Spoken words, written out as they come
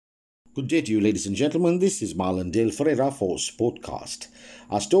Good day to you, ladies and gentlemen. This is Marlon Dale Ferreira for Sportcast.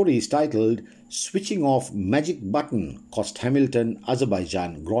 Our story is titled Switching Off Magic Button Cost Hamilton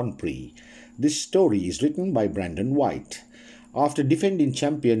Azerbaijan Grand Prix. This story is written by Brandon White. After defending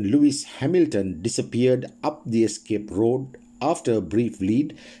champion Lewis Hamilton disappeared up the escape road after a brief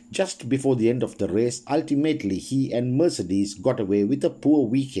lead just before the end of the race, ultimately he and Mercedes got away with a poor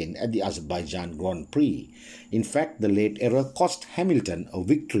weekend at the Azerbaijan Grand Prix. In fact, the late error cost Hamilton a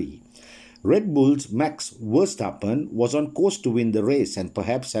victory. Red Bull's Max Verstappen was on course to win the race and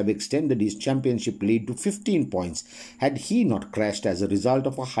perhaps have extended his championship lead to 15 points had he not crashed as a result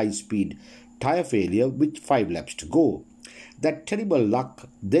of a high-speed tyre failure with 5 laps to go. That terrible luck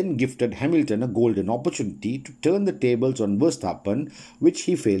then gifted Hamilton a golden opportunity to turn the tables on Verstappen, which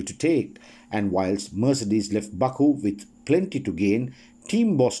he failed to take. And whilst Mercedes left Baku with plenty to gain,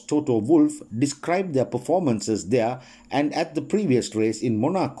 team boss Toto Wolff described their performances there and at the previous race in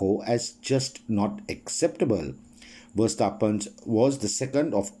Monaco as just not acceptable. Verstappen was the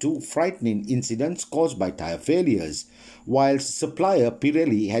second of two frightening incidents caused by tyre failures. Whilst supplier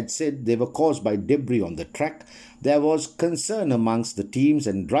Pirelli had said they were caused by debris on the track, there was concern amongst the teams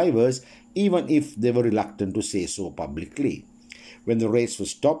and drivers, even if they were reluctant to say so publicly. When the race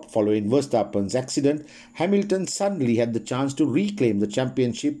was stopped following Verstappen's accident, Hamilton suddenly had the chance to reclaim the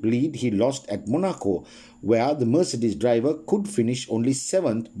championship lead he lost at Monaco, where the Mercedes driver could finish only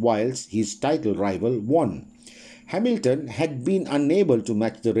 7th whilst his title rival won. Hamilton had been unable to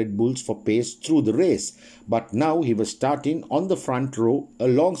match the Red Bulls for pace through the race, but now he was starting on the front row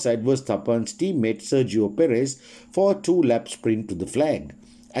alongside Verstappen's teammate Sergio Perez for a 2-lap sprint to the flag.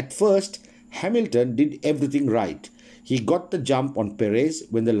 At first, Hamilton did everything right. He got the jump on Perez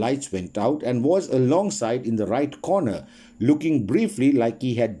when the lights went out and was alongside in the right corner, looking briefly like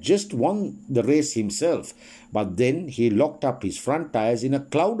he had just won the race himself. But then he locked up his front tyres in a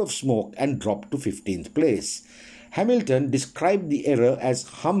cloud of smoke and dropped to 15th place. Hamilton described the error as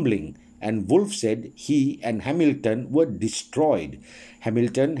humbling, and Wolff said he and Hamilton were destroyed.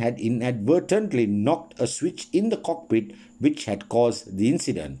 Hamilton had inadvertently knocked a switch in the cockpit which had caused the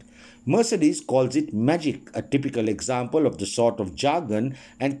incident. Mercedes calls it magic, a typical example of the sort of jargon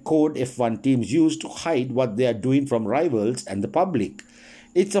and code F1 teams use to hide what they are doing from rivals and the public.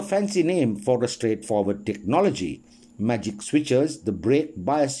 It's a fancy name for a straightforward technology. Magic switches the brake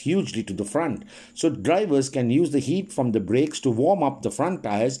bias hugely to the front, so drivers can use the heat from the brakes to warm up the front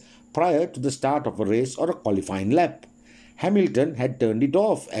tyres prior to the start of a race or a qualifying lap. Hamilton had turned it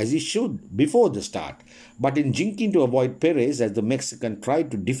off, as he should, before the start. But in jinking to avoid Perez as the Mexican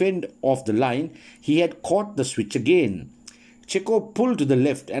tried to defend off the line, he had caught the switch again. Checo pulled to the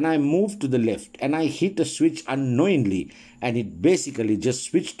left and I moved to the left and I hit a switch unknowingly and it basically just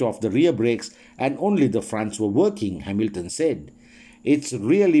switched off the rear brakes and only the fronts were working, Hamilton said. It's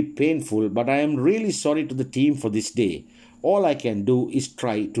really painful, but I am really sorry to the team for this day. All I can do is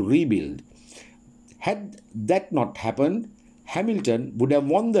try to rebuild. Had that not happened, Hamilton would have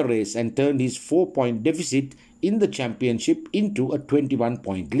won the race and turned his 4-point deficit in the championship into a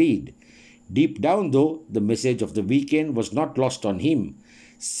 21-point lead. Deep down though, the message of the weekend was not lost on him.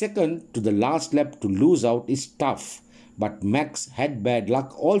 Second to the last lap to lose out is tough, but Max had bad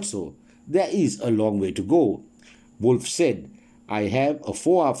luck also. There is a long way to go. Wolff said, I have a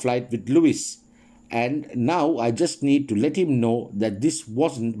 4-hour flight with Lewis, and now I just need to let him know that this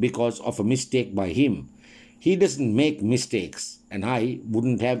wasn't because of a mistake by him. He doesn't make mistakes, and I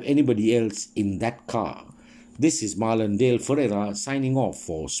wouldn't have anybody else in that car. This is Marlon Dale Ferreira signing off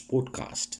for Sportcast.